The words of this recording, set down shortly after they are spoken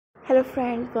Hello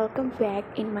friends, welcome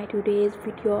back in my today's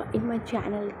video in my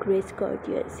channel Grace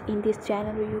Gorgeous. In this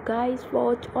channel you guys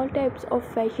watch all types of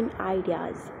fashion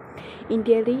ideas. In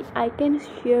daily I can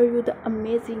share you the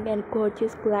amazing and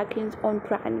gorgeous collections on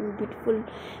trending beautiful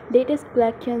latest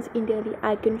collections in daily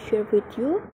I can share with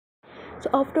you. So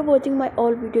after watching my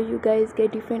all videos you guys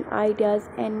get different ideas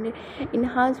and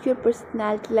enhance your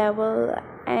personality level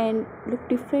and look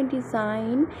different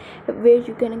design where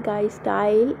you can guys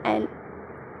style and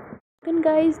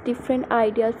guys different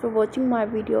ideas for watching my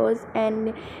videos,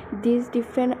 and these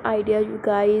different ideas you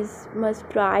guys must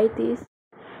try this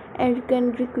and you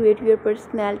can recreate your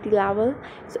personality level.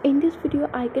 So in this video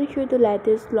I can show the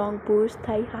latest long boots,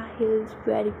 thigh high heels,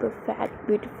 very perfect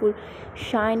beautiful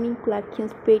shining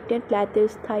collections, patent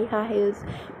latest thigh high heels,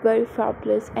 very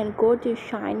fabulous and gorgeous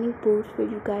shining boots where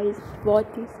you guys watch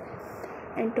this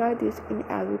and try this in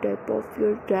every type of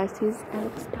your dresses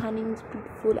and stunning,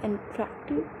 beautiful and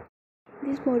attractive.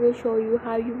 This model show you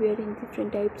how you wear in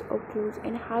different types of clothes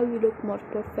and how you look more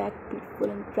perfect,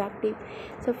 beautiful and attractive.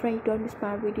 So friends, don't miss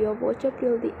my video, watch up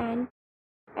till the end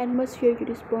and must share your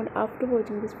respond after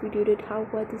watching this video that how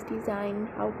about this design,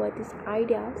 how about these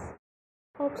ideas.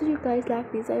 Hope so you guys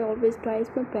like this. I always try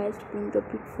my best to bring the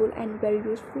beautiful and very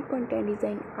useful content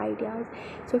design ideas.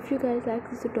 So if you guys like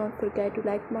this, so don't forget to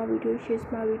like my video, share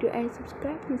my video and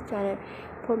subscribe to this channel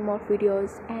for more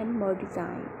videos and more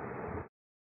design.